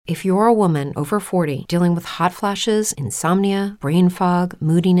If you're a woman over 40 dealing with hot flashes, insomnia, brain fog,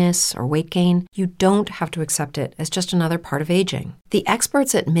 moodiness, or weight gain, you don't have to accept it as just another part of aging. The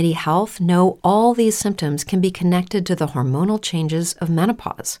experts at MIDI Health know all these symptoms can be connected to the hormonal changes of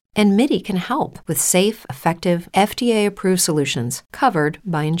menopause. And MIDI can help with safe, effective, FDA-approved solutions covered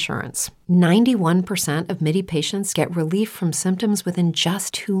by insurance. 91% of MIDI patients get relief from symptoms within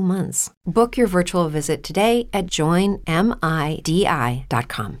just 2 months. Book your virtual visit today at joinmidi.com.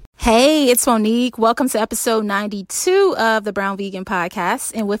 Hey, it's Monique. Welcome to episode 92 of the Brown Vegan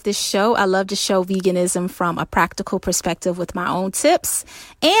Podcast. And with this show, I love to show veganism from a practical perspective with my own tips.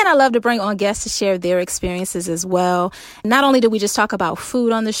 And I love to bring on guests to share their experiences as well. Not only do we just talk about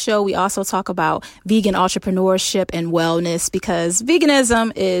food on the show, we also talk about vegan entrepreneurship and wellness, because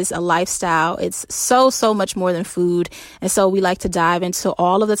veganism is a lifestyle. It's so much more than food. And so we like to dive into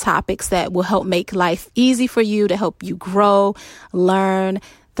all of the topics that will help make life easy for you, to help you grow, learn,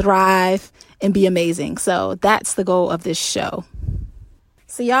 thrive, and be amazing. So that's the goal of this show.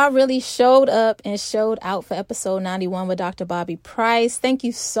 So y'all really showed up and showed out for episode 91 with Dr. Bobby Price. Thank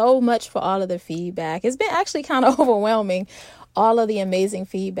you so much for all of the feedback. It's been actually kind of overwhelming, all of the amazing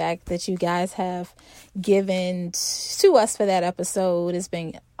feedback that you guys have given to us for that episode. It's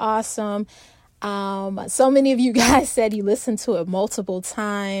been awesome. So many of you guys said you listened to it multiple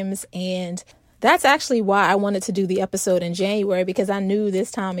times, and that's actually why I wanted to do the episode in January, because I knew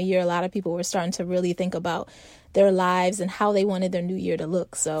this time of year a lot of people were starting to really think about their lives and how they wanted their new year to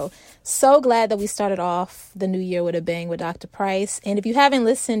look. So glad that we started off the new year with a bang with Dr. Price. And if you haven't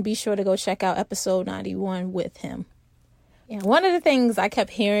listened, be sure to go check out episode 91 with him. And one of the things I kept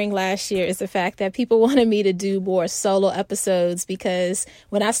hearing last year is the fact that people wanted me to do more solo episodes, because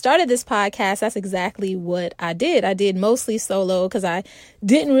when I started this podcast, that's exactly what I did. I did mostly solo because I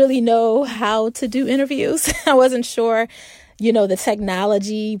didn't really know how to do interviews. I wasn't sure, the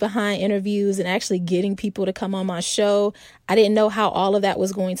technology behind interviews and actually getting people to come on my show. I didn't know how all of that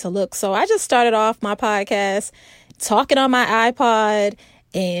was going to look. So I just started off my podcast talking on my iPod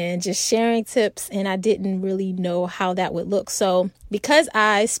and just sharing tips, and I didn't really know how that would look. So because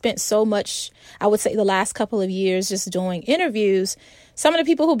I spent so much, I would say the last couple of years just doing interviews, some of the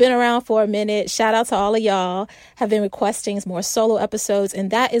people who've been around for a minute, shout out to all of y'all, have been requesting more solo episodes,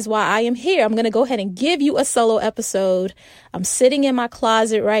 and that is why I am here. I'm going to go ahead and give you a solo episode. I'm sitting in my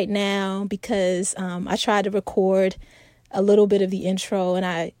closet right now because I tried to record a little bit of the intro, and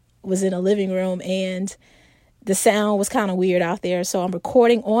I was in a living room, and the sound was kind of weird out there. So I'm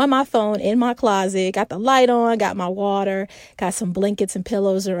recording on my phone in my closet, got the light on, got my water, got some blankets and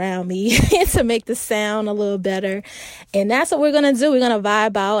pillows around me to make the sound a little better. And that's what we're going to do. We're going to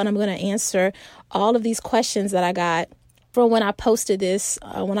vibe out, and I'm going to answer all of these questions that I got from when I posted this,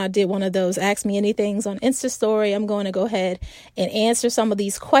 when I did one of those Ask Me Anythings on Insta Story. I'm going to go ahead and answer some of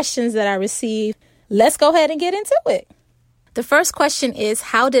these questions that I received. Let's go ahead and get into it. The first question is,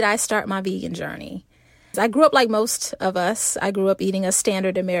 how did I start my vegan journey? I grew up like most of us. I grew up eating a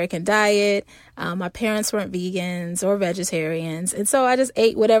standard American diet. My parents weren't vegans or vegetarians, and so I just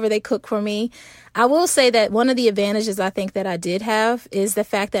ate whatever they cooked for me. I will say that one of the advantages I think that I did have is the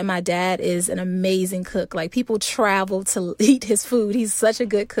fact that my dad is an amazing cook. Like, people travel to eat his food. He's such a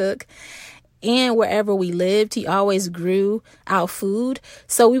good cook. And wherever we lived, he always grew our food.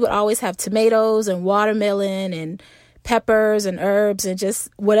 So we would always have tomatoes and watermelon and peppers and herbs and just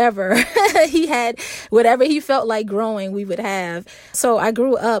whatever he had, whatever he felt like growing, we would have. So I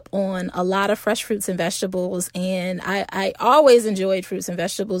grew up on a lot of fresh fruits and vegetables, and I always enjoyed fruits and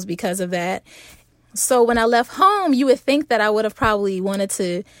vegetables because of that. So when I left home, you would think that I would have probably wanted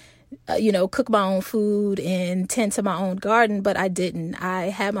to, cook my own food and tend to my own garden, but I didn't. I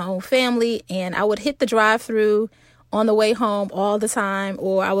had my own family, and I would hit the drive-through on the way home all the time,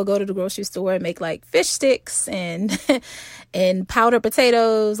 or I would go to the grocery store and make like fish sticks and and powdered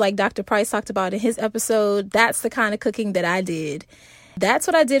potatoes like Dr. Price talked about in his episode. That's the kind of cooking that I did. That's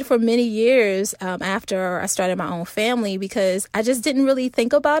what I did for many years after I started my own family, because I just didn't really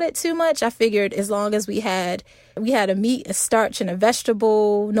think about it too much. I figured as long as we had a meat, a starch, and a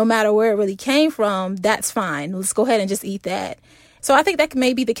vegetable, no matter where it really came from, that's fine. Let's go ahead and just eat that. So I think that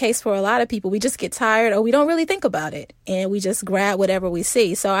may be the case for a lot of people. We just get tired, or we don't really think about it, and we just grab whatever we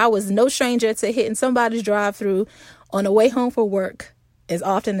see. So I was no stranger to hitting somebody's drive-through on the way home from work as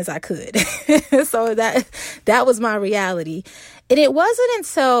often as I could. So that was my reality. And it wasn't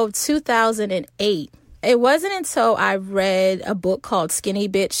until 2008. It wasn't until I read a book called Skinny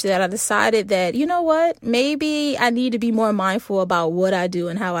Bitch that I decided that, you know what, maybe I need to be more mindful about what I do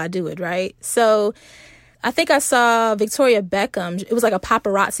and how I do it, right? So I think I saw Victoria Beckham. It was like a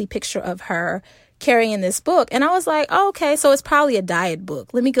paparazzi picture of her carrying this book. And I was like, oh, okay, so it's probably a diet book.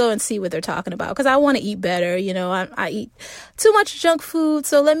 Let me go and see what they're talking about, because I want to eat better. You know, I eat too much junk food.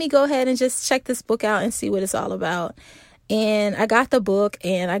 So let me go ahead and just check this book out and see what it's all about. And I got the book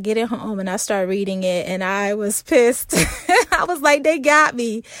and I get it home and I start reading it, and I was pissed. I was like, they got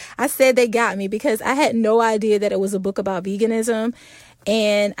me. I said they got me, because I had no idea that it was a book about veganism.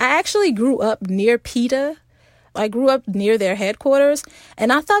 And I actually grew up near PETA. I grew up near their headquarters,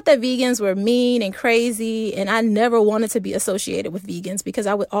 and I thought that vegans were mean and crazy, and I never wanted to be associated with vegans, because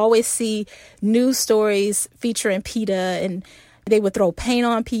I would always see news stories featuring PETA, and they would throw paint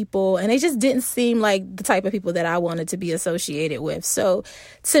on people, and they just didn't seem like the type of people that I wanted to be associated with. So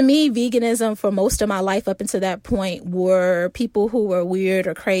to me, veganism for most of my life up until that point were people who were weird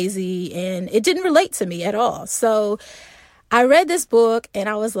or crazy, and it didn't relate to me at all. So I read this book and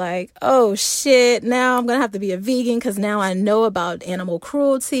I was like, oh shit, now I'm going to have to be a vegan, because now I know about animal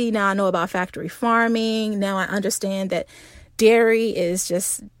cruelty. Now I know about factory farming. Now I understand that dairy is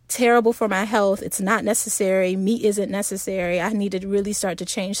just terrible for my health. It's not necessary. Meat isn't necessary. I need to really start to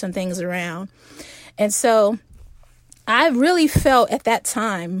change some things around. And so I really felt at that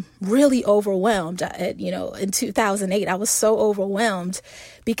time really overwhelmed. In 2008, I was so overwhelmed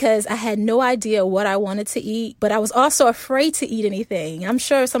because I had no idea what I wanted to eat, but I was also afraid to eat anything. I'm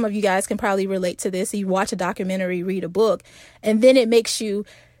sure some of you guys can probably relate to this. You watch a documentary, read a book, and then it makes you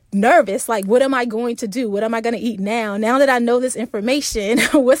nervous. Like, what am I going to do? What am I going to eat now? Now that I know this information,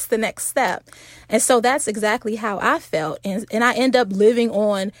 what's the next step? And so that's exactly how I felt. And I end up living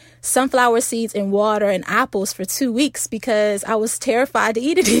on sunflower seeds and water and apples for 2 weeks because I was terrified to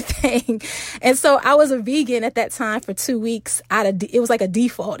eat anything. And so I was a vegan at that time for 2 weeks. It was like a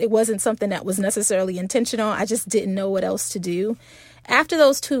default. It wasn't something that was necessarily intentional. I just didn't know what else to do. After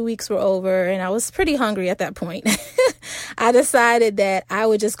those 2 weeks were over, and I was pretty hungry at that point, I decided that I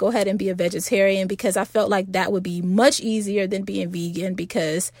would just go ahead and be a vegetarian, because I felt like that would be much easier than being vegan,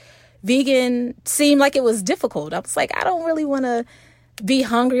 because vegan seemed like it was difficult. I was like, I don't really want to be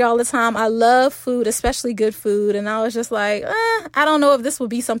hungry all the time. I love food, especially good food. And I was just like, I don't know if this would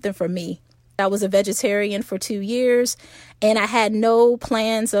be something for me. I was a vegetarian for 2 years, and I had no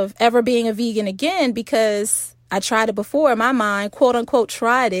plans of ever being a vegan again, because I tried it before in my mind, quote unquote,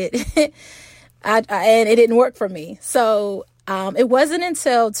 tried it, and it didn't work for me. So it wasn't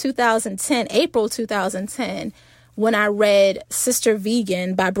until April 2010, when I read Sister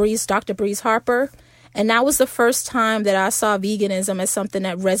Vegan by Dr. Breeze Harper. And that was the first time that I saw veganism as something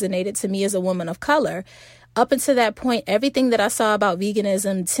that resonated to me as a woman of color. Up until that point, everything that I saw about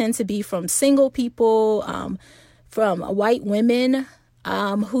veganism tend to be from single people, from white women,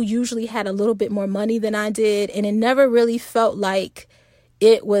 who usually had a little bit more money than I did. And it never really felt like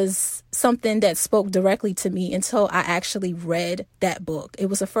it was something that spoke directly to me until I actually read that book. It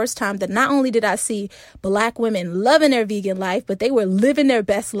was the first time that not only did I see Black women loving their vegan life, but they were living their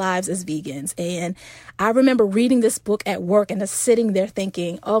best lives as vegans. And I remember reading this book at work and just sitting there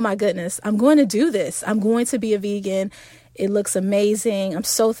thinking, oh my goodness, I'm going to do this. I'm going to be a vegan. It looks amazing. I'm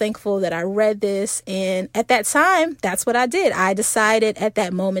so thankful that I read this. And at that time, that's what I did. I decided at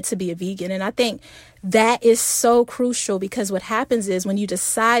that moment to be a vegan. And I think that is so crucial, because what happens is when you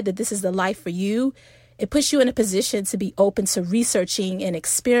decide that this is the life for you, it puts you in a position to be open to researching and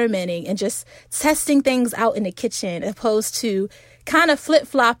experimenting and just testing things out in the kitchen, as opposed to kind of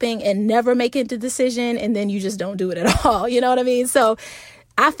flip-flopping and never making the decision, and then you just don't do it at all. You know what I mean? So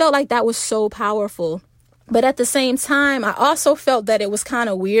I felt like that was so powerful. But at the same time, I also felt that it was kind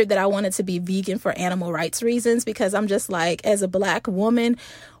of weird that I wanted to be vegan for animal rights reasons, because I'm just like, as a Black woman,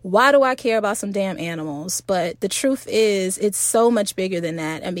 why do I care about some damn animals? But the truth is, it's so much bigger than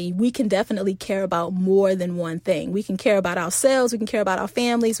that. I mean, we can definitely care about more than one thing. We can care about ourselves. We can care about our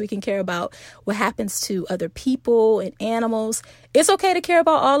families. We can care about what happens to other people and animals. It's okay to care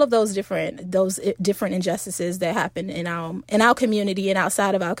about all of those different injustices that happen in our community and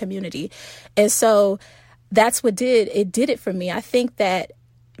outside of our community. And so that's what did it for me. I think that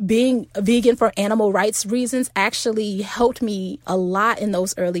being a vegan for animal rights reasons actually helped me a lot in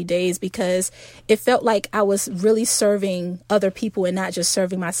those early days, because it felt like I was really serving other people and not just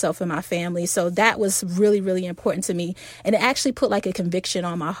serving myself and my family. So that was really, really important to me. And it actually put like a conviction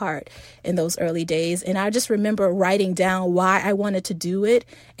on my heart in those early days. And I just remember writing down why I wanted to do it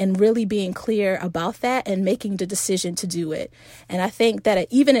and really being clear about that and making the decision to do it. And I think that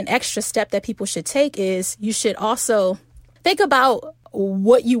even an extra step that people should take is you should also think about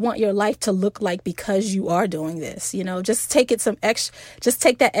what you want your life to look like because you are doing this. You know, just take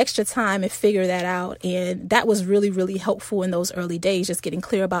that extra time and figure that out. And that was really, really helpful in those early days, just getting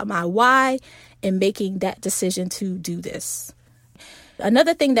clear about my why and making that decision to do this.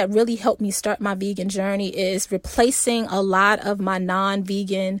 Another thing that really helped me start my vegan journey is replacing a lot of my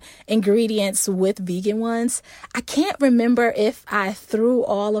non-vegan ingredients with vegan ones. I can't remember if I threw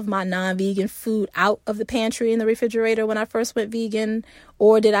all of my non-vegan food out of the pantry in the refrigerator when I first went vegan,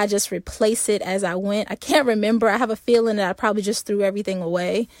 or did I just replace it as I went? I can't remember. I have a feeling that I probably just threw everything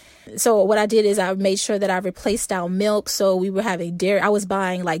away. So what I did is I made sure that I replaced our milk. So we were having dairy. I was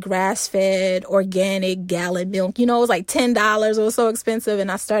buying like grass-fed, organic gallon milk. It was like $10. It was so expensive.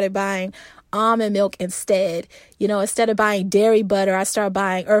 And I started buying almond milk instead. Instead of buying dairy butter, I started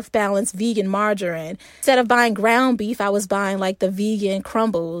buying Earth Balance vegan margarine. Instead of buying ground beef, I was buying like the vegan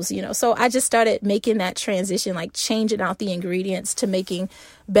crumbles, So I just started making that transition, like changing out the ingredients to making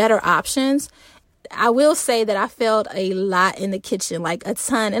better options. I will say that I failed a lot in the kitchen, like a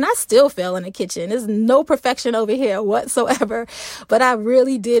ton, and I still fail in the kitchen. There's no perfection over here whatsoever, but I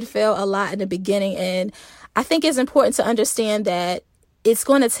really did fail a lot in the beginning. And I think it's important to understand that it's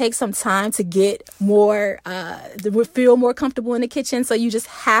going to take some time to get more, to feel more comfortable in the kitchen. So you just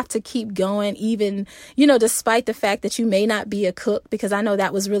have to keep going, even, despite the fact that you may not be a cook, because I know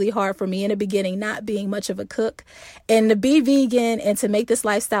that was really hard for me in the beginning, not being much of a cook. And to be vegan and to make this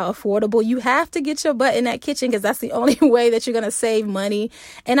lifestyle affordable, you have to get your butt in that kitchen, because that's the only way that you're going to save money.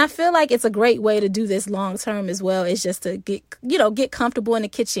 And I feel like it's a great way to do this long term as well, is just to get comfortable in the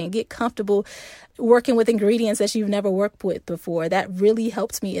kitchen, get comfortable working with ingredients that you've never worked with before. That really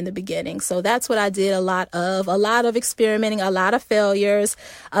helped me in the beginning. So that's what I did a lot of experimenting, a lot of failures,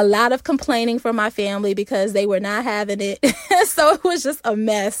 a lot of complaining from my family because they were not having it. So it was just a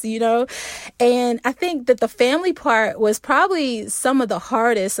mess, And I think that the family part was probably some of the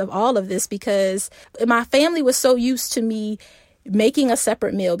hardest of all of this, because my family was so used to me making a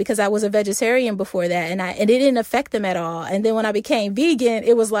separate meal, because I was a vegetarian before that, and it didn't affect them at all. And then when I became vegan,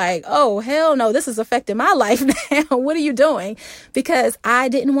 it was like, oh, hell no, this is affecting my life now. What are you doing? Because I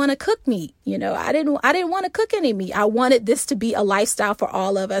didn't want to cook meat. I didn't want to cook any meat. I wanted this to be a lifestyle for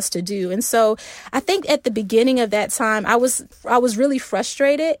all of us to do. And so I think at the beginning of that time, I was really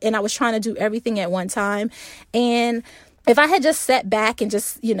frustrated, and I was trying to do everything at one time. And if I had just sat back and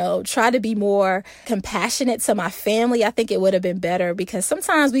just, try to be more compassionate to my family, I think it would have been better, because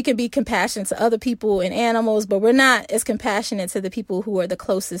sometimes we can be compassionate to other people and animals, but we're not as compassionate to the people who are the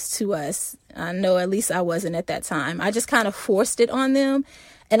closest to us. I know at least I wasn't at that time. I just kind of forced it on them.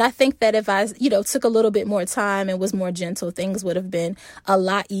 And I think that if I, took a little bit more time and was more gentle, things would have been a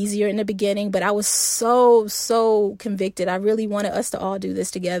lot easier in the beginning. But I was so convicted. I really wanted us to all do this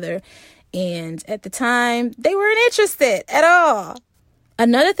together. And at the time, they weren't interested at all.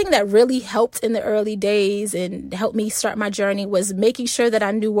 Another thing that really helped in the early days and helped me start my journey was making sure that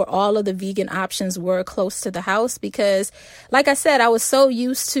I knew where all of the vegan options were close to the house. Because, like I said, I was so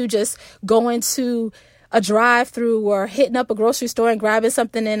used to just going to a drive-through or hitting up a grocery store and grabbing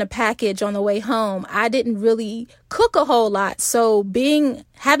something in a package on the way home. I didn't really cook a whole lot. So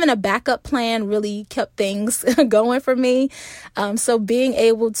having a backup plan really kept things going for me. So being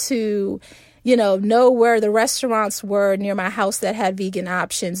able to, know where the restaurants were near my house that had vegan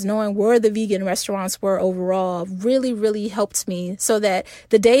options, knowing where the vegan restaurants were overall really, really helped me, so that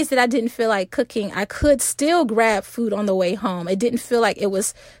the days that I didn't feel like cooking, I could still grab food on the way home. It didn't feel like it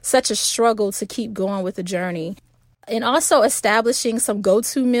was such a struggle to keep going with the journey. And also establishing some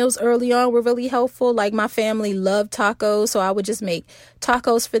go-to meals early on were really helpful. Like, my family loved tacos, so I would just make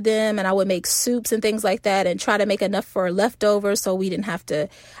tacos for them, and I would make soups and things like that, and try to make enough for leftovers, so I didn't have to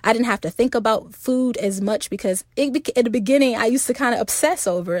think about food as much, because in the beginning I used to kind of obsess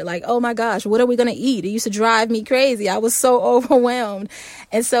over it, like, oh my gosh, what are we going to eat? It used to drive me crazy. I was so overwhelmed.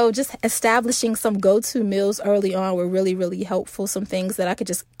 And so just establishing some go-to meals early on were really, really helpful. Some things that I could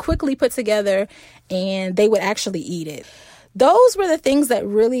just quickly put together and they would actually eat it. Those were the things that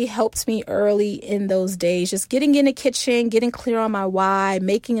really helped me early in those days. Just getting in the kitchen, getting clear on my why,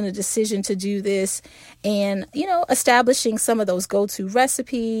 making a decision to do this, and, establishing some of those go-to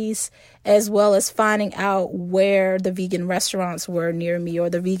recipes, as well as finding out where the vegan restaurants were near me or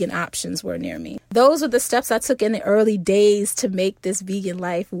the vegan options were near me. Those are the steps I took in the early days to make this vegan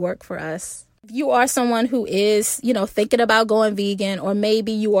life work for us. If you are someone who is, thinking about going vegan, or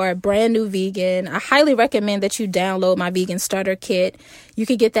maybe you are a brand new vegan, I highly recommend that you download my vegan starter kit. You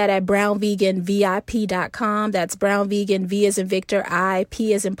can get that at brownveganvip.com. That's brownvegan, V as in Victor, I,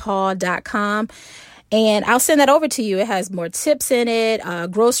 P as in Paul.com. And I'll send that over to you. It has more tips in it,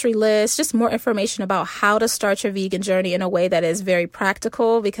 grocery list, just more information about how to start your vegan journey in a way that is very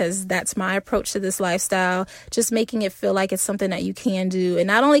practical, because that's my approach to this lifestyle, just making it feel like it's something that you can do. And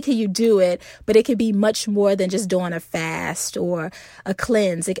not only can you do it, but it can be much more than just doing a fast or a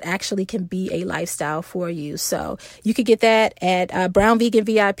cleanse. It actually can be a lifestyle for you. So you could get that at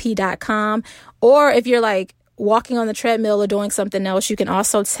brownveganvip.com. Or if you're like walking on the treadmill or doing something else, you can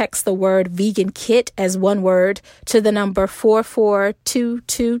also text the word vegan kit as one word to the number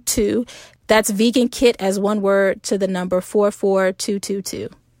 44222. That's vegan kit as one word to the number 44222.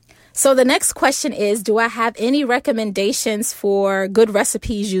 So the next question is, do I have any recommendations for good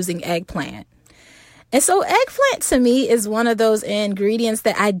recipes using eggplant? And so eggplant to me is one of those ingredients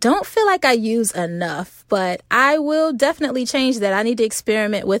that I don't feel like I use enough, but I will definitely change that. I need to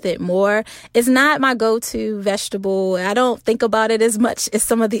experiment with it more. It's not my go-to vegetable. I don't think about it as much as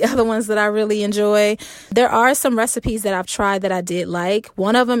some of the other ones that I really enjoy. There are some recipes that I've tried that I did like.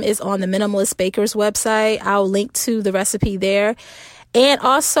 One of them is on the Minimalist Baker's website. I'll link to the recipe there. And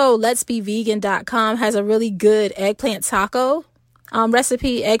also letsbevegan.com has a really good eggplant tacos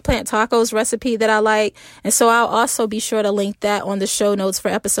recipe that I like. And so I'll also be sure to link that on the show notes for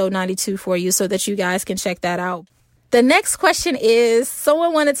episode 92 for you so that you guys can check that out. The next question is,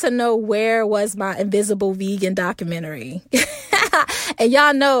 someone wanted to know, where was my Invisible Vegan documentary? And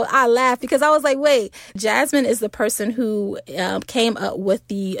y'all know I laughed because I was like, wait, Jasmine is the person who came up with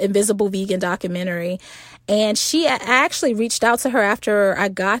the Invisible Vegan documentary. And she actually reached out to her after I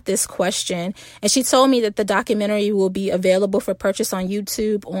got this question. And she told me that the documentary will be available for purchase on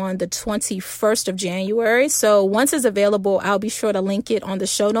YouTube on the 21st of January. So once it's available, I'll be sure to link it on the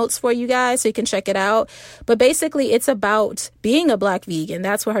show notes for you guys so you can check it out. But basically, it's about being a Black vegan.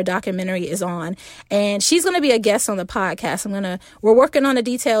 That's what her documentary is on. And she's going to be a guest on the podcast. We're working on the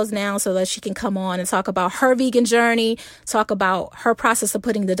details now so that she can come on and talk about her vegan journey, talk about her process of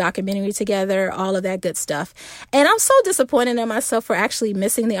putting the documentary together, all of that good stuff. And I'm so disappointed in myself for actually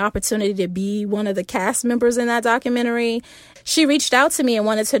missing the opportunity to be one of the cast members in that documentary. She reached out to me and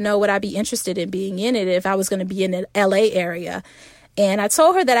wanted to know would I be interested in being in it if I was going to be in the LA area. And I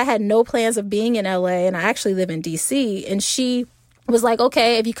told her that I had no plans of being in LA and I actually live in DC. And she was like,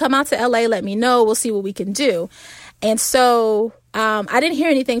 okay, if you come out to LA, let me know. We'll see what we can do. And so I didn't hear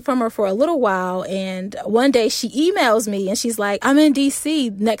anything from her for a little while. And one day she emails me and she's like, I'm in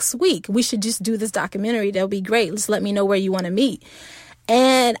DC next week. We should just do this documentary. That'll be great. Just let me know where you want to meet.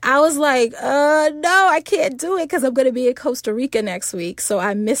 And I was like, no, I can't do it because I'm going to be in Costa Rica next week. So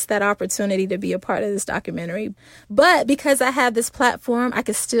I missed that opportunity to be a part of this documentary. But because I have this platform, I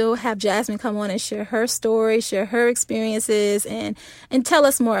could still have Jasmine come on and share her story, share her experiences, and tell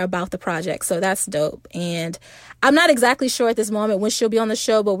us more about the project. So that's dope. And I'm not exactly sure at this moment when she'll be on the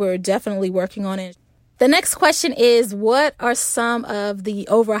show, but we're definitely working on it. The next question is, what are some of the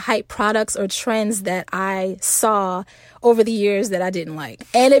overhyped products or trends that I saw over the years that I didn't like?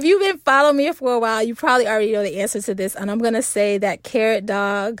 And if you've been following me for a while, you probably already know the answer to this. And I'm going to say that Carrot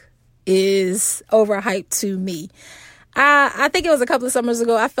Dog is overhyped to me. I think it was a couple of summers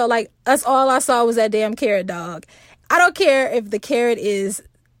ago. I felt like that's all I saw was that damn Carrot Dog. I don't care if the carrot is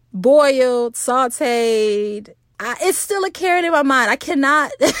boiled, sauteed. It's still a carrot in my mind. I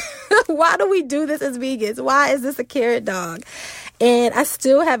cannot. Why do we do this as vegans? Why is this a Carrot Dog? And I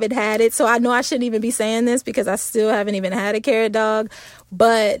still haven't had it. So I know I shouldn't even be saying this because I still haven't even had a Carrot Dog.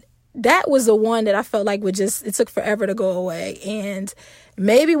 But that was the one that I felt like it took forever to go away. And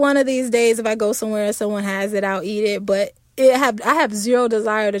maybe one of these days, if I go somewhere and someone has it, I'll eat it. But I have zero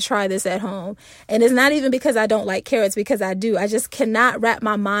desire to try this at home. And it's not even because I don't like carrots, because I do. I just cannot wrap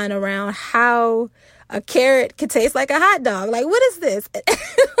my mind around how a carrot could taste like a hot dog. Like, what is this?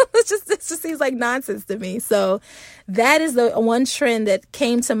 It just seems like nonsense to me. So that is the one trend that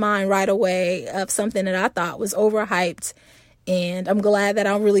came to mind right away of something that I thought was overhyped. And I'm glad that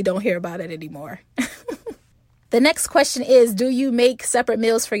I really don't hear about it anymore. The next question is, do you make separate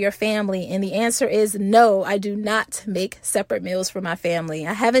meals for your family? And the answer is no, I do not make separate meals for my family.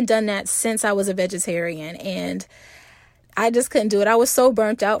 I haven't done that since I was a vegetarian, and I just couldn't do it. I was so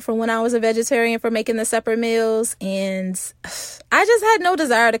burnt out from when I was a vegetarian for making the separate meals, and I just had no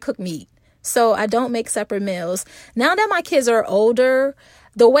desire to cook meat. So I don't make separate meals. Now that my kids are older,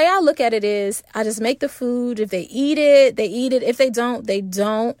 the way I look at it is I just make the food. If they eat it, they eat it. If they don't, they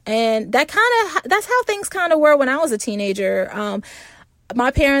don't. And that's how things kind of were when I was a teenager.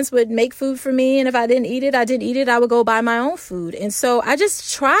 My parents would make food for me, and if I didn't eat it, I didn't eat it. I would go buy my own food. And so I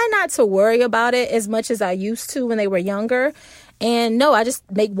just try not to worry about it as much as I used to when they were younger. And no, I just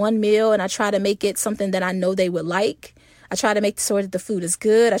make one meal and I try to make it something that I know they would like. I try to make sure that the food is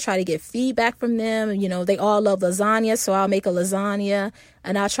good. I try to get feedback from them. You know, they all love lasagna, so I'll make a lasagna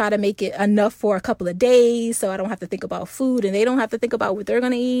and I'll try to make it enough for a couple of days so I don't have to think about food and they don't have to think about what they're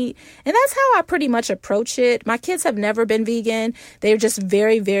going to eat. And that's how I pretty much approach it. My kids have never been vegan. They're just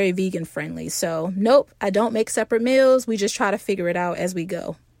very, very vegan friendly. So nope, I don't make separate meals. We just try to figure it out as we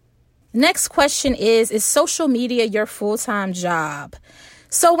go. Next question is social media your full-time job?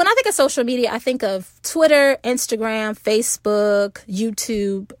 So when I think of social media, I think of Twitter, Instagram, Facebook,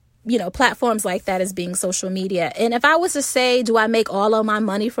 YouTube, you know, platforms like that as being social media. And if I was to say, do I make all of my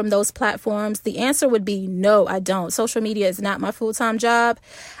money from those platforms? The answer would be no, I don't. Social media is not my full-time job.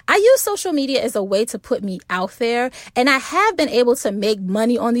 I use social media as a way to put me out there. And I have been able to make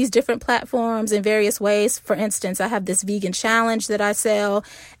money on these different platforms in various ways. For instance, I have this vegan challenge that I sell.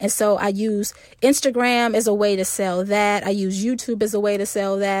 And so I use Instagram as a way to sell that. I use YouTube as a way to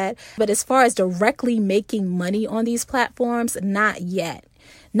sell that. But as far as directly making money on these platforms, not yet.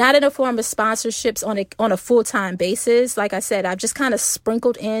 Not in the form of sponsorships on a full-time basis. Like I said, I've just kind of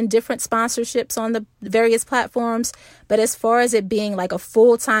sprinkled in different sponsorships on the various platforms. But as far as it being like a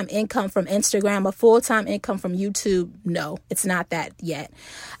full-time income from Instagram, a full-time income from YouTube, no, it's not that yet.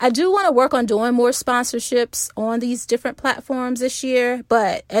 I do want to work on doing more sponsorships on these different platforms this year.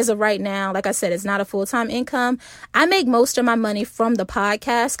 But as of right now, like I said, it's not a full-time income. I make most of my money from the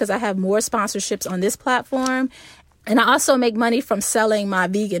podcast because I have more sponsorships on this platform. And I also make money from selling my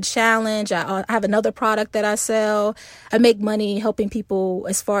vegan challenge. I have another product that I sell. I make money helping people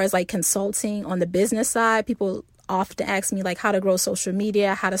as far as like consulting on the business side. People often ask me like how to grow social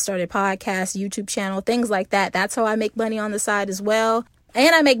media, how to start a podcast, YouTube channel, things like that. That's how I make money on the side as well.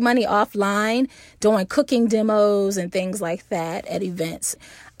 And I make money offline doing cooking demos and things like that at events.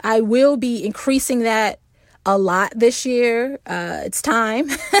 I will be increasing that a lot this year. It's time.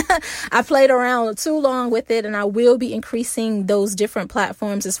 I played around too long with it, and I will be increasing those different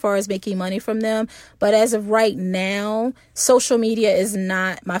platforms as far as making money from them. But as of right now, social media is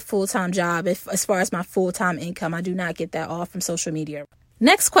not my full-time job. As far as my full-time income, I do not get that all from social media.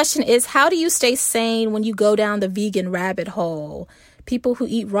 Next question is, how do you stay sane when you go down the vegan rabbit hole? People who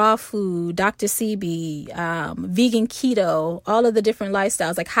eat raw food, Dr. Sebi, vegan keto, all of the different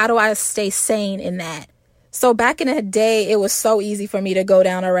lifestyles. Like, how do I stay sane in that? So back in the day, it was so easy for me to go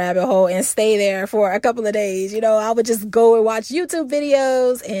down a rabbit hole and stay there for a couple of days. You know, I would just go and watch YouTube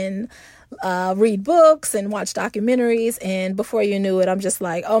videos and read books and watch documentaries. And before you knew it, I'm just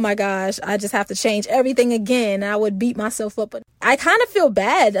like, oh my gosh, I just have to change everything again. And I would beat myself up. But I kind of feel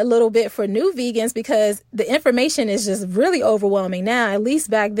bad a little bit for new vegans because the information is just really overwhelming now. At least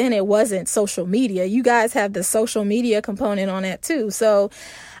back then it wasn't social media. You guys have the social media component on that too. So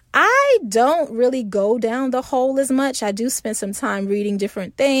I don't really go down the hole as much. I do spend some time reading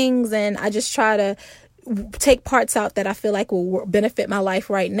different things, and I just try to take parts out that I feel like will benefit my life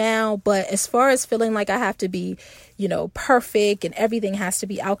right now. But as far as feeling like I have to be, you know, perfect and everything has to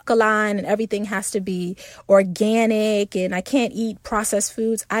be alkaline and everything has to be organic and I can't eat processed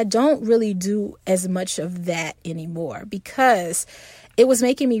foods, I don't really do as much of that anymore because it was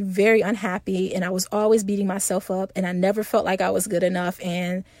making me very unhappy and I was always beating myself up and I never felt like I was good enough.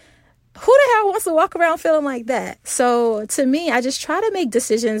 And who the hell wants to walk around feeling like that? So to me, I just try to make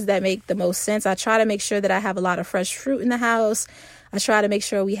decisions that make the most sense. I try to make sure that I have a lot of fresh fruit in the house. I try to make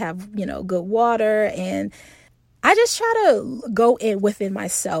sure we have, you know, good water. And I just try to go within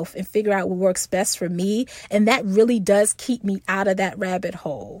myself and figure out what works best for me. And that really does keep me out of that rabbit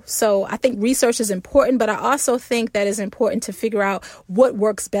hole. So I think research is important, but I also think that it's important to figure out what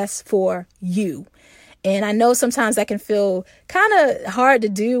works best for you. And I know sometimes that can feel kind of hard to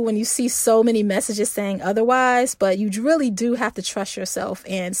do when you see so many messages saying otherwise, but you really do have to trust yourself.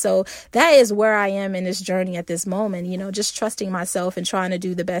 And so that is where I am in this journey at this moment, you know, just trusting myself and trying to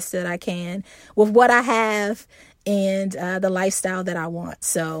do the best that I can with what I have and the lifestyle that I want.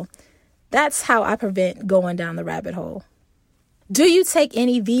 So that's how I prevent going down the rabbit hole. Do you take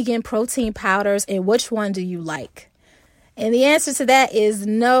any vegan protein powders and which one do you like? And the answer to that is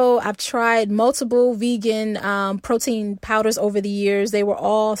no. I've tried multiple vegan protein powders over the years. They were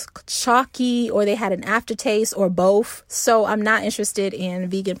all chalky or they had an aftertaste or both. So I'm not interested in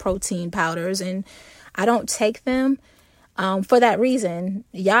vegan protein powders and I don't take them for that reason.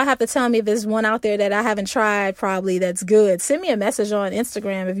 Y'all have to tell me if there's one out there that I haven't tried probably that's good. Send me a message on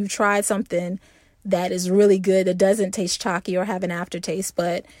Instagram if you tried something that is really good, that doesn't taste chalky or have an aftertaste.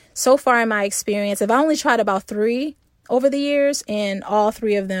 But so far in my experience, I've only tried about 3 over the years, and all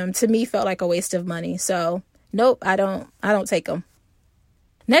 3 of them to me felt like a waste of money. So nope, I don't take them.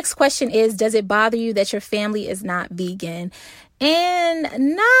 Next question is, does it bother you that your family is not vegan? And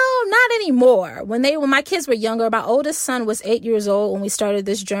no, not anymore. When my kids were younger, my oldest son was 8 years old when we started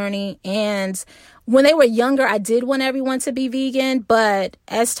this journey. And when they were younger, I did want everyone to be vegan. But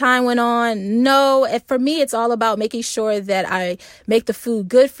as time went on, no. For me, it's all about making sure that I make the food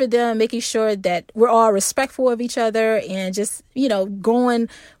good for them, making sure that we're all respectful of each other, and just, going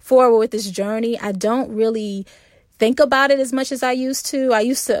forward with this journey. I don't really think about it as much as I used to. I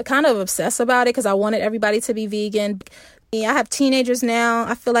used to kind of obsess about it because I wanted everybody to be vegan. I have teenagers now.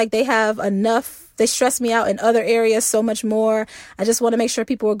 I feel like they have enough. They stress me out in other areas so much more. I just want to make sure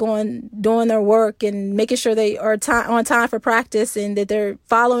people are doing their work and making sure they are on time for practice, and that they're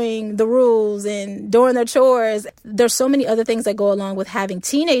following the rules and doing their chores. There's so many other things that go along with having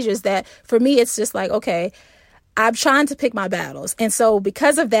teenagers that for me, it's just like, okay, I'm trying to pick my battles. And so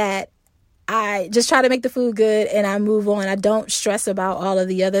because of that, I just try to make the food good and I move on. I don't stress about all of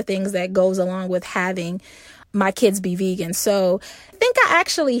the other things that goes along with having my kids be vegan. So I think I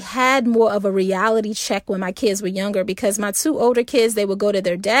actually had more of a reality check when my kids were younger, because my two older kids, they would go to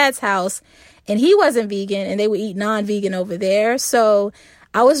their dad's house and he wasn't vegan and they would eat non-vegan over there. So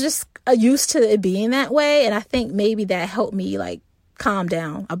I was just used to it being that way. And I think maybe that helped me like calm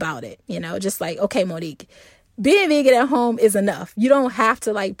down about it, just like, okay, Monique, being vegan at home is enough. You don't have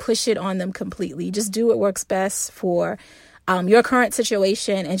to like push it on them completely. Just do what works best for your current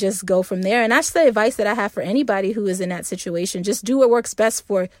situation and just go from there. And that's the advice that I have for anybody who is in that situation. Just do what works best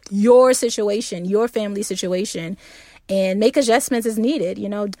for your situation, your family situation, and make adjustments as needed.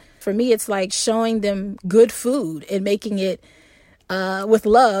 For me, it's like showing them good food and making it with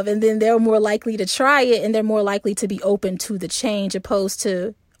love. And then they're more likely to try it and they're more likely to be open to the change, opposed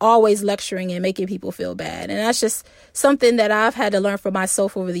to always lecturing and making people feel bad. And that's just something that I've had to learn for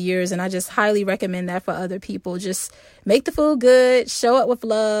myself over the years. And I just highly recommend that for other people. Just make the food good, show it with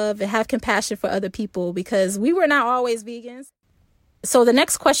love, and have compassion for other people, because we were not always vegans. So the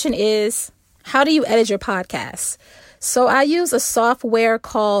next question is, how do you edit your podcast? So I use a software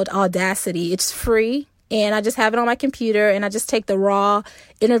called Audacity. It's free. And I just have it on my computer, and I just take the raw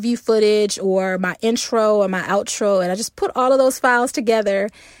interview footage or my intro or my outro, and I just put all of those files together,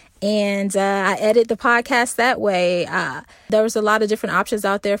 and I edit the podcast that way. There was a lot of different options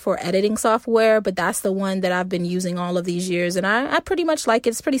out there for editing software, but that's the one that I've been using all of these years. And I pretty much like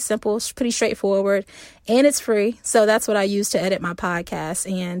it. It's pretty simple. It's pretty straightforward, and it's free. So that's what I use to edit my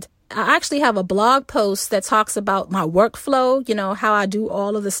podcast. And I actually have a blog post that talks about my workflow, how I do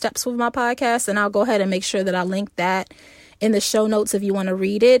all of the steps with my podcast. And I'll go ahead and make sure that I link that in the show notes if you want to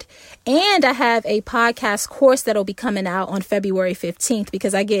read it. And I have a podcast course that'll be coming out on February 15th,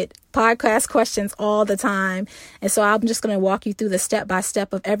 because I get podcast questions all the time. And so I'm just going to walk you through the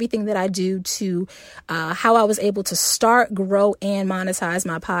step-by-step of everything that I do to how I was able to start, grow, and monetize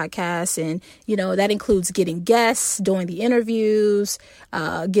my podcast. And, that includes getting guests, doing the interviews,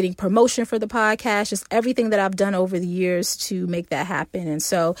 getting promotion for the podcast, just everything that I've done over the years to make that happen. And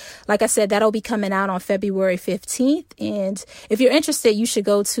so, like I said, that'll be coming out on February 15th. And if you're interested, you should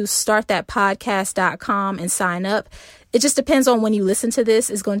go to startthatpodcast.com and sign up. It just depends on when you listen to this.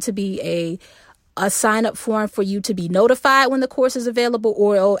 It's going to be a sign up form for you to be notified when the course is available,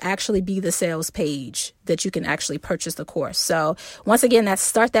 or it'll actually be the sales page that you can actually purchase the course. So once again,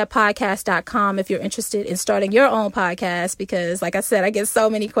 that's startthatpodcast.com if you're interested in starting your own podcast, because like I said, I get so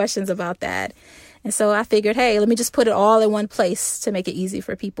many questions about that. And so I figured, hey, let me just put it all in one place to make it easy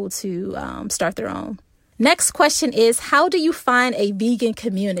for people to start their own. Next question is, how do you find a vegan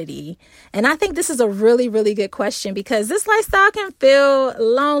community? And I think this is a really, really good question, because this lifestyle can feel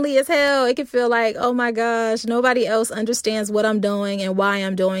lonely as hell. It can feel like, oh my gosh, nobody else understands what I'm doing and why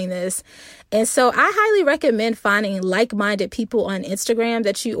I'm doing this. And so I highly recommend finding like-minded people on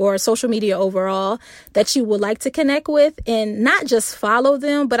Instagram or social media overall that you would like to connect with, and not just follow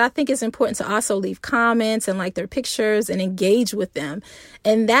them, but I think it's important to also leave comments and like their pictures and engage with them.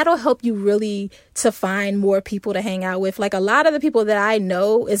 And that'll help you really to find more people to hang out with. Like, a lot of the people that I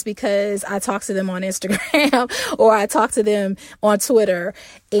know is because I talk to them on Instagram or I talk to them on Twitter.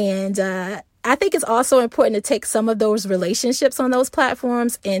 And I think it's also important to take some of those relationships on those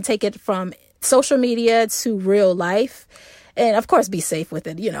platforms and take it from social media to real life. And of course, be safe with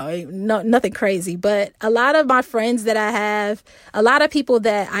it, nothing crazy. But a lot of my friends that I have, a lot of people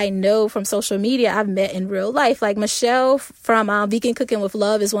that I know from social media, I've met in real life. Like Michelle from Vegan Cooking with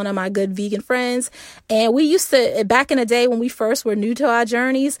Love is one of my good vegan friends. And we used to, back in the day when we first were new to our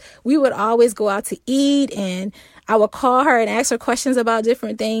journeys, we would always go out to eat, and I would call her and ask her questions about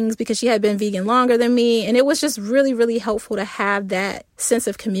different things because she had been vegan longer than me. And it was just really, really helpful to have that sense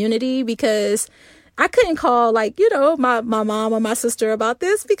of community, because I couldn't call my mom or my sister about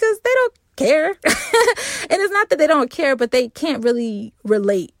this, because care. And it's not that they don't care, but they can't really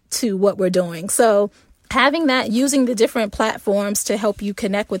relate to what we're doing. So having that, using the different platforms to help you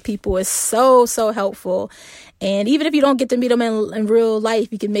connect with people is so, so helpful. And even if you don't get to meet them in real life,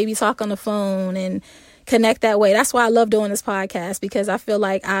 you can maybe talk on the phone and connect that way. That's why I love doing this podcast, because I feel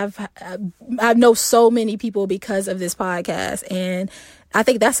like I know so many people because of this podcast. And I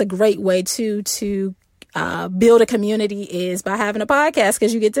think that's a great way to build a community, is by having a podcast,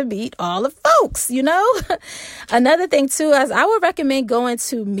 because you get to meet all the folks, Another thing too is I would recommend going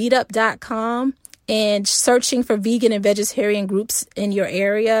to meetup.com and searching for vegan and vegetarian groups in your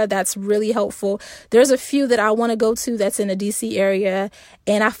area. That's really helpful. There's a few that I want to go to that's in the DC area,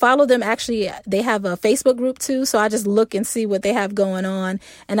 and I follow them. Actually, they have a Facebook group too, so I just look and see what they have going on.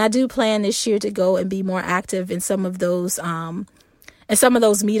 And I do plan this year to go and be more active in some of those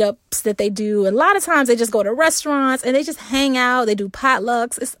meetups that they do. A lot of times they just go to restaurants and they just hang out. They do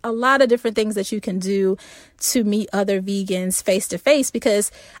potlucks. It's a lot of different things that you can do to meet other vegans face to face,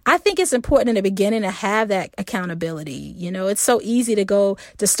 because I think it's important in the beginning to have that accountability. It's so easy to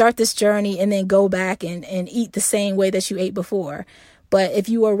start this journey and then go back and eat the same way that you ate before. But if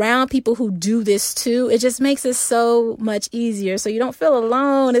you are around people who do this too, it just makes it so much easier. So you don't feel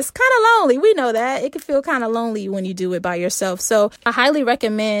alone. It's kind of lonely. We know that. It can feel kind of lonely when you do it by yourself. So I highly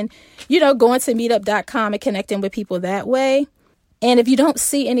recommend, going to meetup.com and connecting with people that way. And if you don't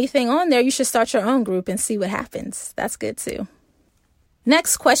see anything on there, you should start your own group and see what happens. That's good too.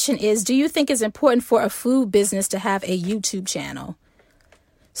 Next question is, do you think it's important for a food business to have a YouTube channel?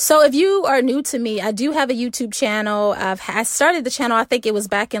 So if you are new to me, I do have a YouTube channel. I started the channel, I think it was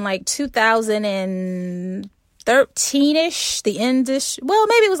back in like 2013-ish,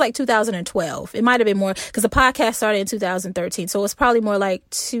 maybe it was like 2012. It might have been more, because the podcast started in 2013. So it's probably more like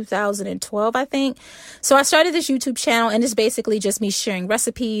 2012, I think. So I started this YouTube channel, and it's basically just me sharing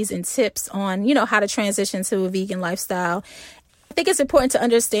recipes and tips on, how to transition to a vegan lifestyle. I think it's important to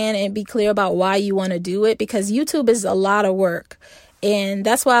understand and be clear about why you want to do it, because YouTube is a lot of work. And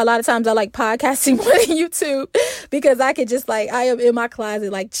that's why a lot of times I like podcasting more than YouTube, because I could just I am in my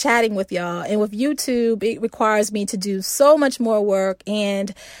closet, chatting with y'all. And with YouTube, it requires me to do so much more work.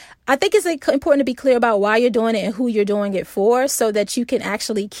 And I think it's important to be clear about why you're doing it and who you're doing it for, so that you can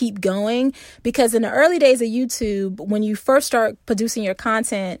actually keep going. Because in the early days of YouTube, when you first start producing your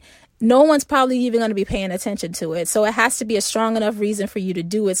content, no one's probably even going to be paying attention to it. So it has to be a strong enough reason for you to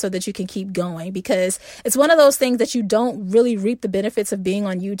do it so that you can keep going, because it's one of those things that you don't really reap the benefits of being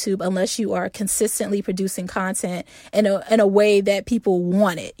on YouTube unless you are consistently producing content in a way that people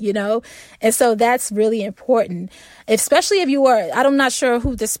want it, And so that's really important, especially if you are, I'm not sure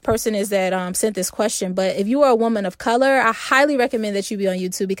who this person is that sent this question, but if you are a woman of color, I highly recommend that you be on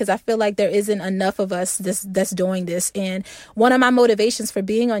YouTube, because I feel like there isn't enough of us that's doing this. And one of my motivations for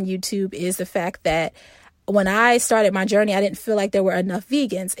being on YouTube is the fact that when I started my journey, I didn't feel like there were enough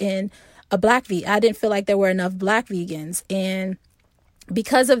vegans, and I didn't feel like there were enough Black vegans. And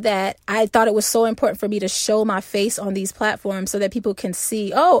because of that, I thought it was so important for me to show my face on these platforms so that people can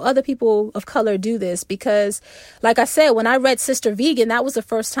see, other people of color do this. Because like I said, when I read Sister Vegan, that was the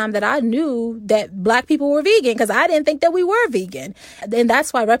first time that I knew that Black people were vegan, because I didn't think that we were vegan. And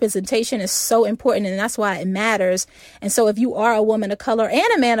that's why representation is so important, and that's why it matters. And so if you are a woman of color and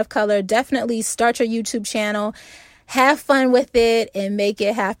a man of color, definitely start your YouTube channel. Have fun with it and make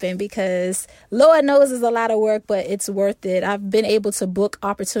it happen, because Lord knows it's a lot of work, but it's worth it. I've been able to book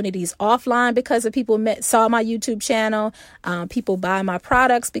opportunities offline because of people saw my YouTube channel. People buy my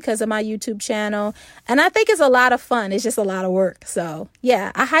products because of my YouTube channel. And I think it's a lot of fun. It's just a lot of work. So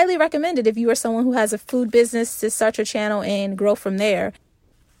yeah, I highly recommend it if you are someone who has a food business, to start your channel and grow from there.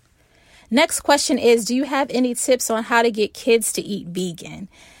 Next question is, do you have any tips on how to get kids to eat vegan?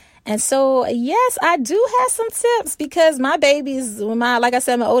 And so, yes, I do have some tips, because my babies, like I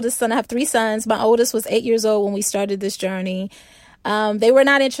said, my oldest son, I have 3 sons. My oldest was 8 years old when we started this journey. They were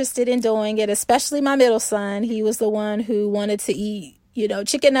not interested in doing it, especially my middle son. He was the one who wanted to eat,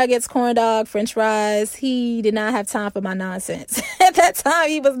 chicken nuggets, corn dog, French fries. He did not have time for my nonsense. At that time,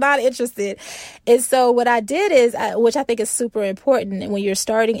 he was not interested. And so what I did is, which I think is super important when you're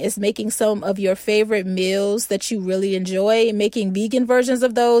starting, is making some of your favorite meals that you really enjoy, making vegan versions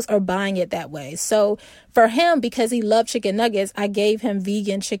of those, or buying it that way. So for him, because he loved chicken nuggets, I gave him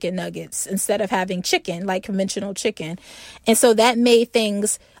vegan chicken nuggets instead of having chicken, like conventional chicken. And so that made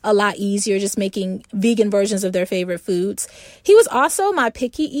things a lot easier, just making vegan versions of their favorite foods. He was also my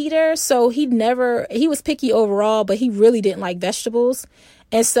picky eater. So he was picky overall, but he really didn't like vegetables.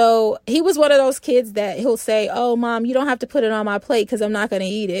 And so he was one of those kids that he'll say, oh, Mom, you don't have to put it on my plate because I'm not going to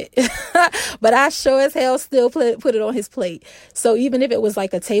eat it. But I sure as hell still put it on his plate. So even if it was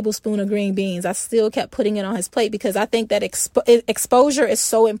like a tablespoon of green beans, I still kept putting it on his plate because I think that exposure is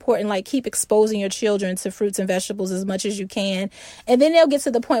so important. Like, keep exposing your children to fruits and vegetables as much as you can. And then they'll get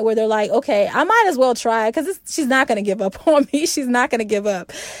to the point where they're like, okay, I might as well try it because she's not going to give up on me. She's not going to give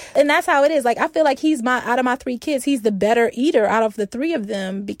up. And that's how it is. Like, I feel like out of my 3 kids, he's the better eater out of the 3 of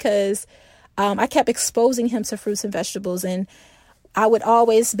them because I kept exposing him to fruits and vegetables. And I would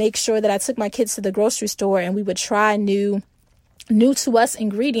always make sure that I took my kids to the grocery store and we would try new to us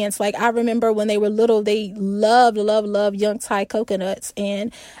ingredients. Like, I remember when they were little, they loved young Thai coconuts.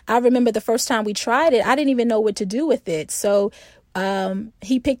 And I remember the first time we tried it, I didn't even know what to do with it. So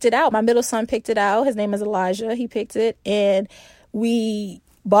he picked it out. My middle son picked it out. His name is Elijah. He picked it and we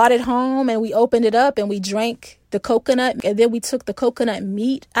bought it home and we opened it up and we drank the coconut. And then we took the coconut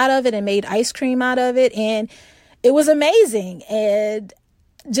meat out of it and made ice cream out of it. And it was amazing. And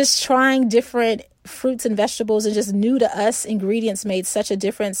just trying different fruits and vegetables and just new to us ingredients made such a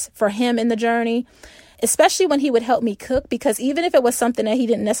difference for him in the journey, especially when he would help me cook, because even if it was something that he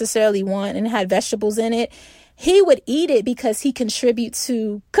didn't necessarily want and had vegetables in it, he would eat it because he contributes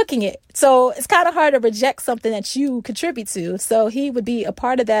to cooking it. So it's kind of hard to reject something that you contribute to. So he would be a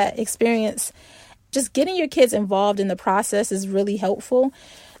part of that experience. Just getting your kids involved in the process is really helpful.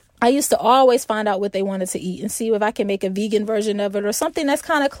 I used to always find out what they wanted to eat and see if I can make a vegan version of it or something that's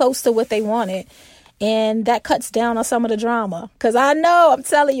kind of close to what they wanted. And that cuts down on some of the drama. Because I'm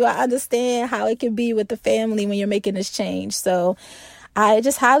telling you, I understand how it can be with the family when you're making this change. So I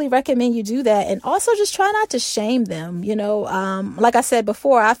just highly recommend you do that. And also just try not to shame them. Like I said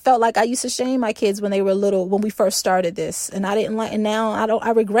before, I felt like I used to shame my kids when they were little, when we first started this. And I didn't like, and now I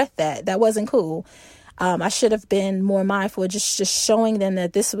regret that. That wasn't cool. I should have been more mindful, just showing them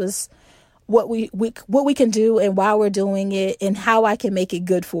that this was what we can do and why we're doing it and how I can make it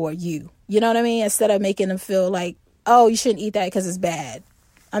good for you. You know what I mean? Instead of making them feel like, oh, you shouldn't eat that because it's bad.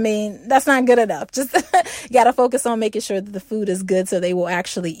 I mean, that's not good enough. Just you got to focus on making sure that the food is good so they will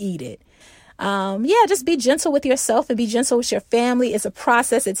actually eat it. Just be gentle with yourself and be gentle with your family. It's a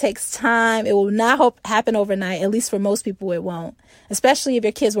process. It takes time. It will not happen overnight. At least for most people, it won't. Especially if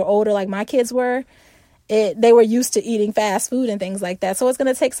your kids were older like my kids were. They were used to eating fast food and things like that. So it's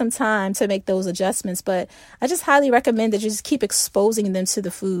going to take some time to make those adjustments. But I just highly recommend that you just keep exposing them to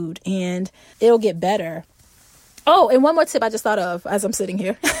the food and it'll get better. Oh, and one more tip I just thought of as I'm sitting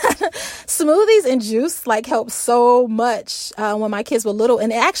here. Smoothies and juice help so much when my kids were little.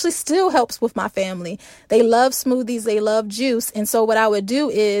 And it actually still helps with my family. They love smoothies. They love juice. And so what I would do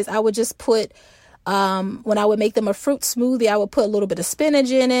is I would just put when I would make them a fruit smoothie, I would put a little bit of spinach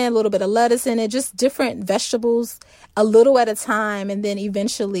in it, a little bit of lettuce in it, just different vegetables, a little at a time. And then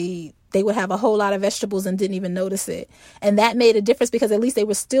eventually they would have a whole lot of vegetables and didn't even notice it. And that made a difference because at least they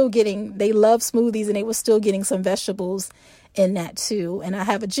love smoothies and they were still getting some vegetables in that too. And I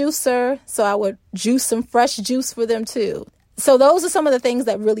have a juicer, so I would juice some fresh juice for them too. So those are some of the things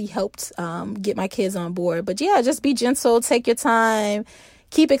that really helped get my kids on board. But yeah, just be gentle, take your time.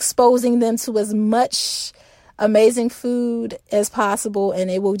 Keep exposing them to as much amazing food as possible, and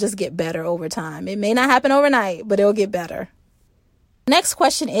it will just get better over time. It may not happen overnight, but it'll get better. Next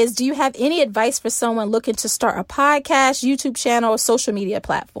question is, do you have any advice for someone looking to start a podcast, YouTube channel, or social media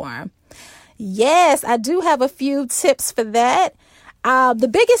platform? Yes, I do have a few tips for that. The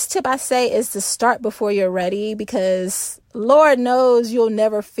biggest tip I say is to start before you're ready, because Lord knows you'll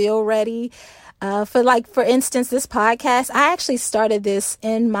never feel ready. For instance, this podcast, I actually started this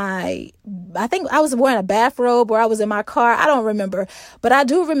I think I was wearing a bathrobe or I was in my car. I don't remember, but I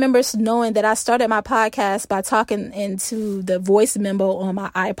do remember knowing that I started my podcast by talking into the voice memo on my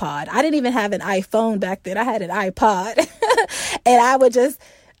iPod. I didn't even have an iPhone back then. I had an iPod and I would just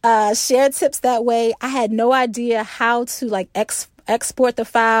share tips that way. I had no idea how to export the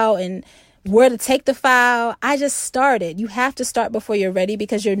file and where to take the file. I just started. You have to start before you're ready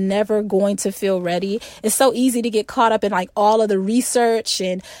because you're never going to feel ready. It's so easy to get caught up in all of the research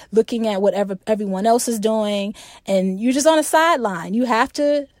and looking at whatever everyone else is doing. And you're just on a sideline. You have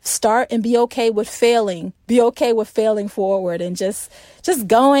to start and be okay with failing. Be okay with failing forward and just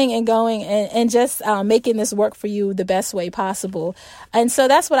going and going and just making this work for you the best way possible. And so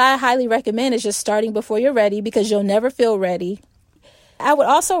that's what I highly recommend is just starting before you're ready because you'll never feel ready. I would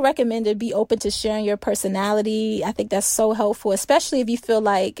also recommend to be open to sharing your personality. I think that's so helpful, especially if you feel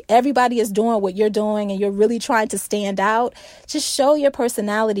like everybody is doing what you're doing and you're really trying to stand out. Just show your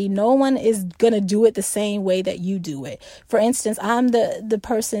personality. No one is going to do it the same way that you do it. For instance, I'm the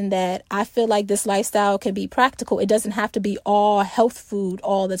person that I feel like this lifestyle can be practical. It doesn't have to be all health food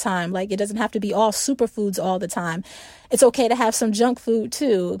all the time. Like, it doesn't have to be all superfoods all the time. It's okay to have some junk food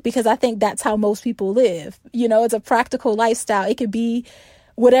too, because I think that's how most people live. You know, it's a practical lifestyle. It could be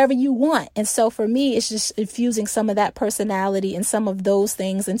whatever you want. And so for me, it's just infusing some of that personality and some of those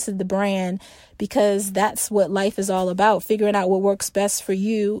things into the brand, because that's what life is all about, figuring out what works best for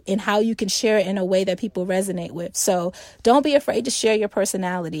you and how you can share it in a way that people resonate with. So don't be afraid to share your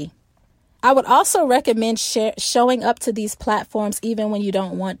personality. I would also recommend showing up to these platforms even when you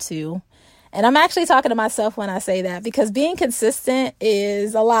don't want to. And I'm actually talking to myself when I say that, because being consistent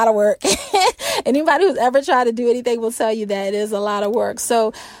is a lot of work. Anybody who's ever tried to do anything will tell you that it is a lot of work.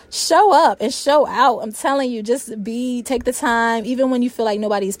 So show up and show out. I'm telling you, take the time, even when you feel like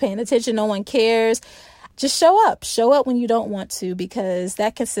nobody's paying attention, no one cares. Just show up when you don't want to, because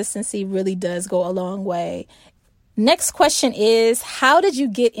that consistency really does go a long way. Next question is, how did you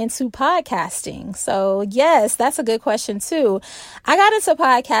get into podcasting? So yes, that's a good question too. I got into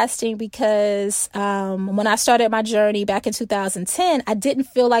podcasting because when I started my journey back in 2010, I didn't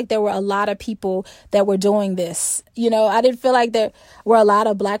feel like there were a lot of people that were doing this. You know, I didn't feel like there were a lot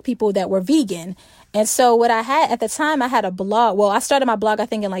of Black people that were vegan. And so what I had at the time, I had a blog. Well, I started my blog, I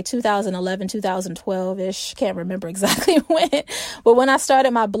think in like 2011, 2012-ish. Can't remember exactly when. But when I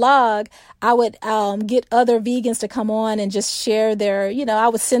started my blog, I would get other vegans to come on and just share their, I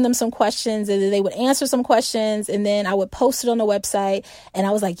would send them some questions and then they would answer some questions, and then I would post it on the website. And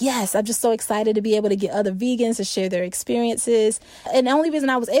I was like, yes, I'm just so excited to be able to get other vegans to share their experiences. And the only reason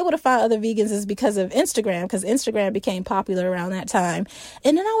I was able to find other vegans is because of Instagram, because Instagram became popular around that time.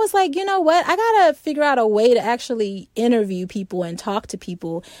 And then I was like, you know what? I got to figure out a way to actually interview people and talk to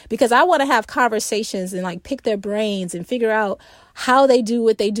people, because I want to have conversations and like pick their brains and figure out how they do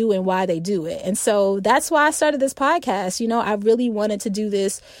what they do and why they do it. And so that's why I started this podcast. I really wanted to do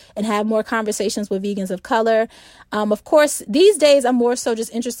this and have more conversations with vegans of color. Of course, these days I'm more so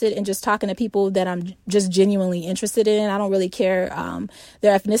just interested in just talking to people that I'm just genuinely interested in. I don't really care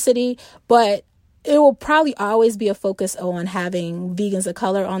their ethnicity, but it will probably always be a focus on having vegans of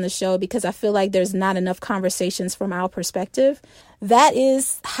color on the show, because I feel like there's not enough conversations from our perspective. That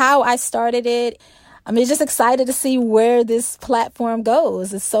is how I started it. I'm just excited to see where this platform goes.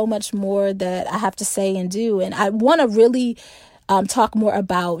 There's so much more that I have to say and do. And I want to really talk more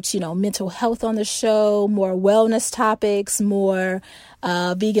about, mental health on the show, more wellness topics, more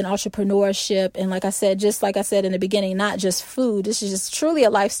vegan entrepreneurship. And like I said in the beginning, not just food. This is just truly a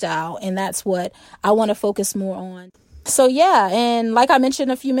lifestyle. And that's what I want to focus more on. So yeah, and like I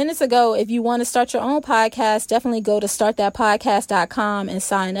mentioned a few minutes ago, if you want to start your own podcast, definitely go to startthatpodcast.com and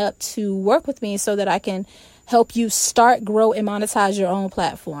sign up to work with me so that I can help you start, grow, and monetize your own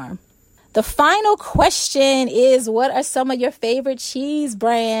platform. The final question is, what are some of your favorite cheese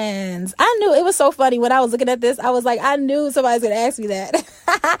brands? I knew it was so funny when I was looking at this. I was like, I knew somebody's going to ask me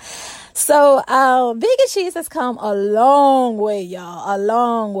that. So vegan cheese has come a long way, y'all, a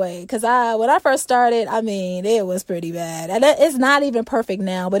long way. Because when I first started, it was pretty bad. And it's not even perfect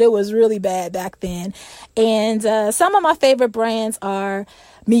now, but it was really bad back then. And some of my favorite brands are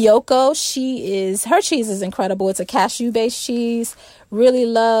Miyoko. Her cheese is incredible. It's a cashew-based cheese. Really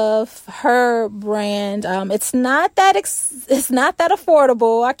love her brand. It's not that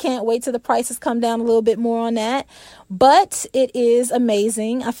affordable. I can't wait till the prices come down a little bit more on that. But it is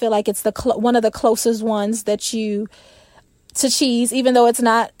amazing. I feel like it's one of the closest ones to cheese, even though it's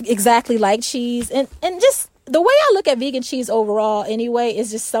not exactly like cheese. And just the way I look at vegan cheese overall anyway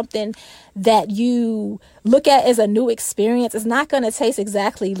is just something that you look at as a new experience. It's not going to taste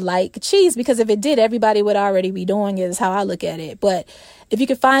exactly like cheese, because if it did, everybody would already be doing it, is how I look at it. But if you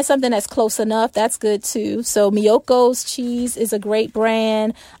can find something that's close enough, that's good too. So Miyoko's cheese is a great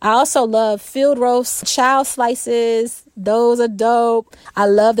brand. I also love Field Roast Child Slices. Those are dope. I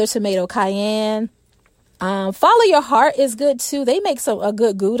love their tomato cayenne. Follow Your Heart is good too. They make a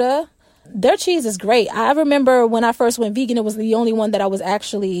good Gouda. Their cheese is great. I remember when I first went vegan, it was the only one that I was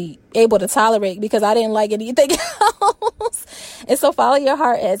actually able to tolerate because I didn't like anything else. And so Follow Your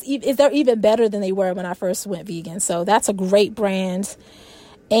Heart they're even better than they were when I first went vegan. So that's a great brand.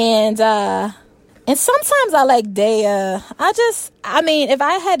 And sometimes I like Daiya. If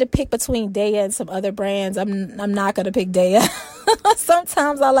I had to pick between Daiya and some other brands, I'm not going to pick Daiya.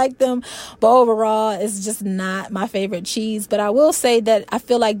 Sometimes I like them, but overall, it's just not my favorite cheese. But I will say that I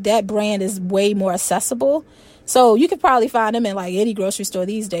feel like that brand is way more accessible. So you could probably find them in like any grocery store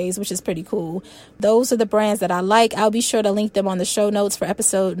these days, which is pretty cool. Those are the brands that I like. I'll be sure to link them on the show notes for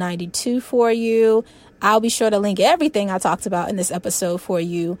episode 92 for you. I'll be sure to link everything I talked about in this episode for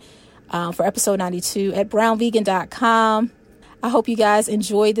you for episode 92 at brownvegan.com. I hope you guys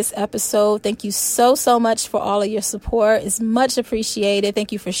enjoyed this episode. Thank you so much for all of your support. It's much appreciated.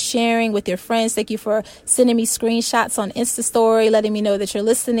 Thank you for sharing with your friends. Thank you for sending me screenshots on Insta Story, letting me know that you're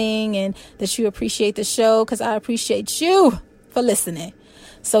listening and that you appreciate the show, because I appreciate you for listening.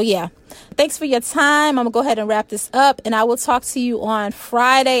 So yeah, thanks for your time. I'm gonna go ahead and wrap this up, and I will talk to you on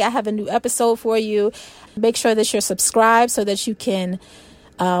Friday. I have a new episode for you. Make sure that you're subscribed so that you can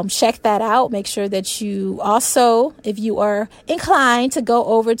check that out. Make sure that you also, if you are inclined, to go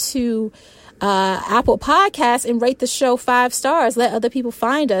over to Apple Podcasts and rate the show 5 stars. Let other people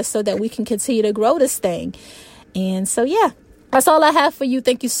find us so that we can continue to grow this thing. And so, yeah, that's all I have for you.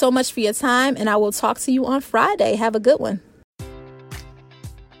 Thank you so much for your time, and I will talk to you on Friday. Have a good one.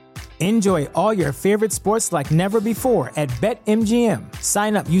 Enjoy all your favorite sports like never before at BetMGM.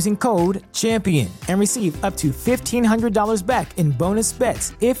 Sign up using code CHAMPION and receive up to $1,500 back in bonus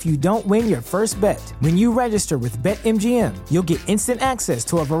bets if you don't win your first bet. When you register with BetMGM, you'll get instant access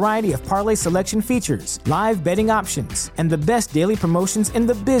to a variety of parlay selection features, live betting options, and the best daily promotions in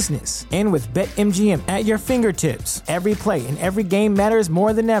the business. And with BetMGM at your fingertips, every play and every game matters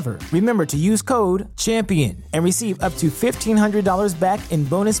more than ever. Remember to use code CHAMPION and receive up to $1,500 back in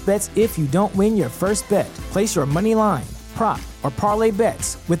bonus bets if you don't win your first bet. Place your money line, prop, or parlay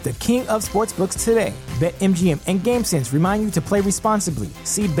bets with the king of sportsbooks today. BetMGM and GameSense remind you to play responsibly.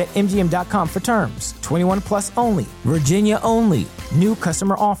 See BetMGM.com for terms. 21 plus only. Virginia only. New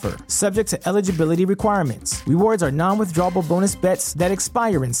customer offer. Subject to eligibility requirements. Rewards are non-withdrawable bonus bets that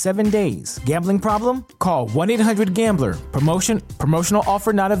expire in 7 days. Gambling problem? Call 1-800-GAMBLER. Promotional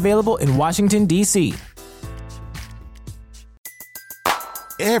offer not available in Washington, D.C.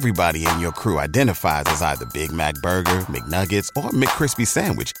 Everybody in your crew identifies as either Big Mac Burger, McNuggets, or McCrispy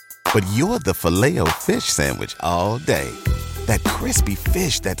Sandwich. But you're the Filet-O-Fish Sandwich all day. That crispy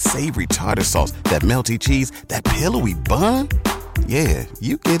fish, that savory tartar sauce, that melty cheese, that pillowy bun. Yeah,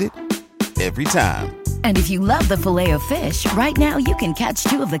 you get it. Every time. And if you love the Filet-O-Fish, right now you can catch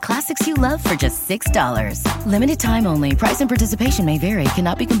 2 of the classics you love for just $6. Limited time only. Price and participation may vary.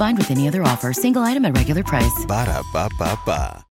 Cannot be combined with any other offer. Single item at regular price. Ba-da-ba-ba-ba.